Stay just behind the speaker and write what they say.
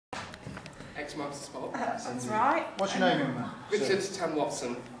X marks the spot. That's right. What's your name, young man? Richard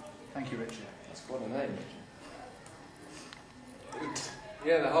tann-watson. Thank you, Richard. That's quite a name, Richard.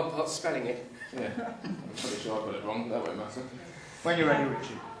 Yeah, the whole part's spelling it. Yeah, I'm pretty sure I got it wrong, that won't matter. When you're ready,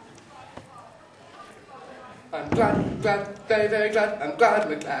 Richard. I'm glad, very, very glad, I'm glad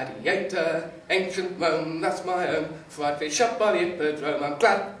I'm a gladiator. Ancient Rome, that's my home, for I'd fish up by the hippodrome. I'm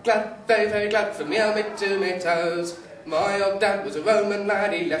glad, very, very glad, from me helmet to me toes. My old dad was a Roman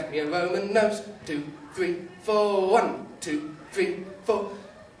lad, he left me a Roman nose. 2, 3, 4, 1, 2, 3, 4.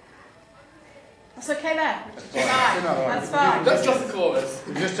 That's okay there. Right. Right. That's fine. That's just the chorus.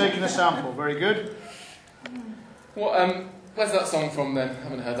 We've just taken a sample. Very good. What, where's that song from then? I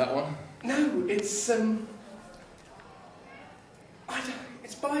haven't heard that one. No, it's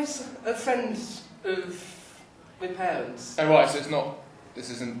it's by a friend of my parents. Oh right, so it's not, this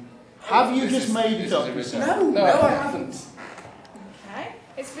isn't... Have you just made it up? No, I haven't. Okay.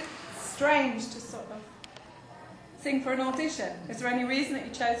 It's a bit strange to sort of sing for an audition. Is there any reason that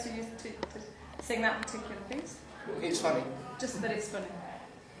you chose to sing that particular piece? It's funny. Just that it's funny.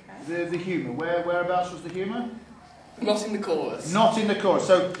 Okay. The humour. Whereabouts was the humour? Not in the chorus. Not in the chorus.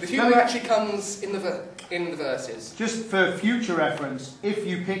 So the humour actually comes in the verses. Just for future reference, if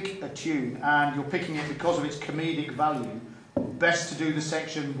you pick a tune and you're picking it because of its comedic value, best to do the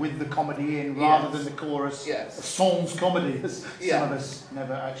section with the comedy in rather than the chorus. Yes. A song's comedy, as some of us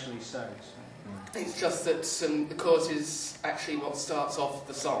never actually say. So. It's just that the chorus is actually what starts off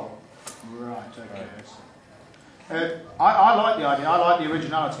the song. Right, okay. I like the idea, I like the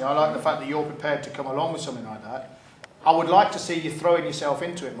originality, I like the fact that you're prepared to come along with something like that. I would like to see you throwing yourself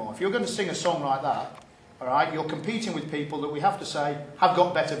into it more. If you're going to sing a song like that, all right, you're competing with people that we have to say have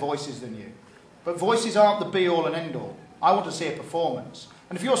got better voices than you. But voices aren't the be-all and end-all. I want to see a performance.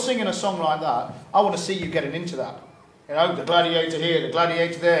 And if you're singing a song like that, I want to see you getting into that. You know, the gladiator here, the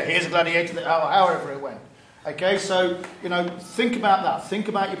gladiator there, here's a gladiator there, however it went. Okay, so, you know, think about that. Think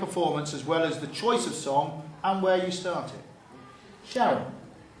about your performance as well as the choice of song and where you started. Sharon?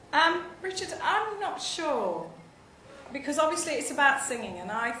 Richard, I'm not sure. Because obviously it's about singing,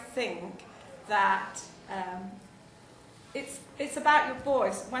 and I think that it's about your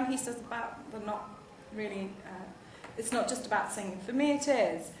voice. When he says about the not really, it's not just about singing. For me it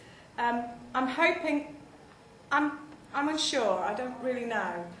is. I'm hoping, I'm unsure, I don't really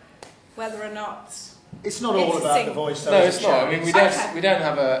know whether or not... It's not all about the voice, though. No, it's not. I mean, we don't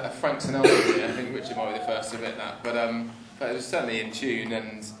have a Frank Sinatra here. I think Richard might be the first to admit that. But it was certainly in tune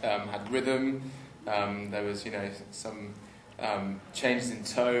and had rhythm. There was, you know, some changes in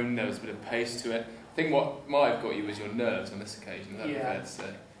tone. There was a bit of pace to it. I think what might have got you was your nerves on this occasion. That fair to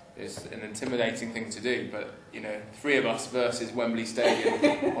say. It's an intimidating thing to do, but you know, 3 of us versus Wembley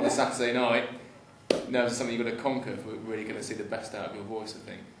Stadium on a Saturday night. Nerves are something you've got to conquer if we're really going to see the best out of your voice, I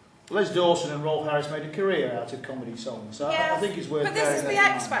think. Les Dawson and Rolf Harris made a career out of comedy songs, so yes, I think it's worth. But this is the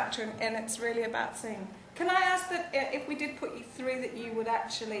X Factor, and it's really about singing. Can I ask that if we did put you through, that you would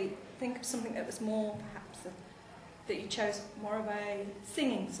actually think of something that was more, perhaps, that you chose more of a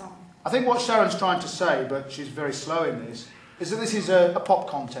singing song? I think what Sharon's trying to say, but she's very slow in this, is that this is a pop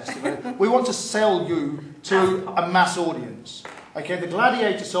contest. We want to sell you to a mass audience. Okay, the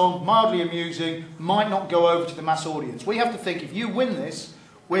Gladiator Song, mildly amusing, might not go over to the mass audience. We have to think, if you win this,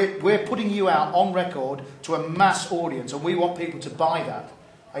 we're putting you out on record to a mass audience, and we want people to buy that.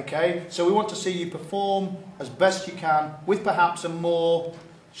 Okay, so we want to see you perform as best you can with perhaps a more,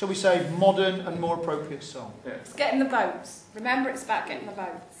 shall we say, modern and more appropriate song. Yeah. It's getting the votes. Remember, it's about getting the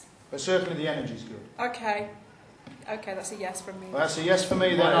votes. But certainly the energy's good. Okay. Okay, that's a yes from me. Well, that's a yes for me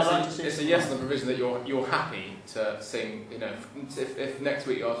then. Right, I'd like to see it's a yes on the provision that you're happy to sing. You know, if next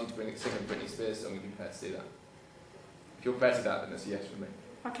week you ask you to sing a Britney Spears song, you'd be prepared to do that. If you're prepared to that, then it's a yes for me.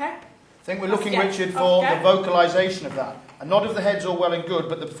 Okay. I think we're looking, yes. Richard, for okay. the vocalisation of that. A nod of the head's all well and good,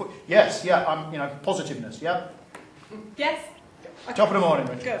 but the foot. Yes, yeah, positiveness, yeah. Yes. Okay. Top of the morning,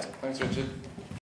 Richard. Good. Thanks, Richard.